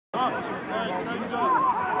Ja,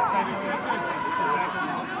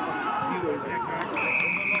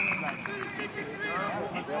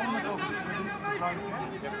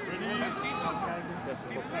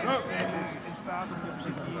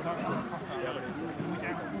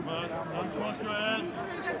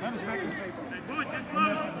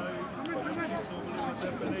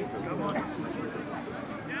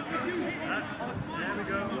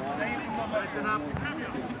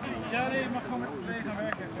 nee, je mag gewoon met z'n tweeën gaan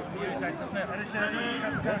werken. Jullie zijn te snel. Dus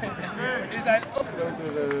jullie zijn op.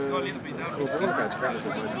 Verantwoordelijkheidsgraad is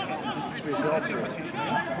speciaal voor.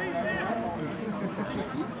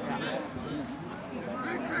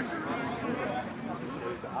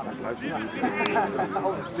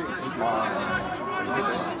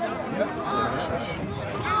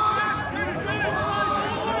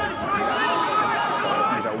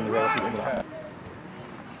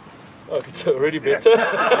 Oh, it's already better.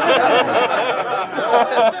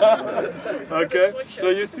 Okay, so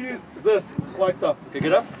you see this, it's quite tough. Okay,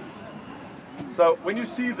 get up. So when you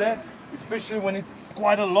see that, especially when it's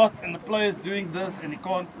quite a lot and the player's doing this and he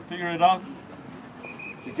can't figure it out,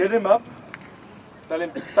 you get him up, tell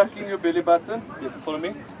him to tuck in your belly button, you have to follow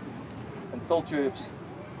me, and tilt your hips.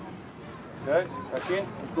 Okay, tuck in,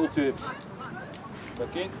 and tilt your hips.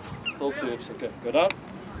 Tuck in, tilt your hips. Okay, go down.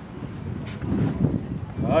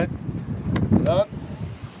 Alright. Down.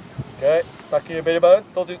 Okay, tuck in your belly button,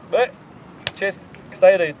 tilt it back. Chest,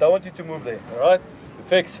 stay there, don't want you to move there. Alright?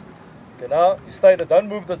 Fix. Okay, now you stay there, don't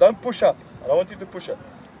move this, don't push up. I don't want you to push up.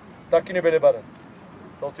 Tuck in your belly button.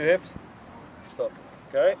 Tilt your hips. Stop.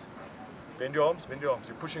 Okay? Bend your arms, you're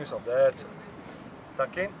pushing yourself. That's it.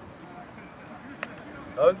 Tuck in.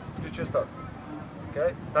 Don't put your chest out.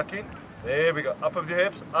 Okay, tuck in. There we go. Up with your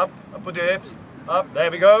hips, up with your hips, up.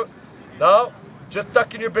 There we go. Now, just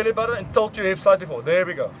tuck in your belly button and tilt your hips slightly forward. There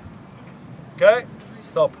we go. Okay?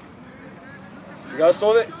 Stop. You guys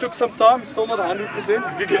saw that? It took some time. It's still not 100%.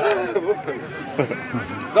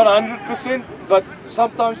 It's not 100%, but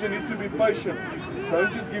sometimes you need to be patient.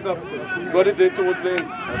 Don't just give up. You got it there towards the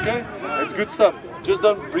end. Okay? It's good stuff. Just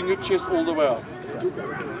don't bring your chest all the way out.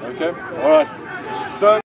 Okay? Alright. So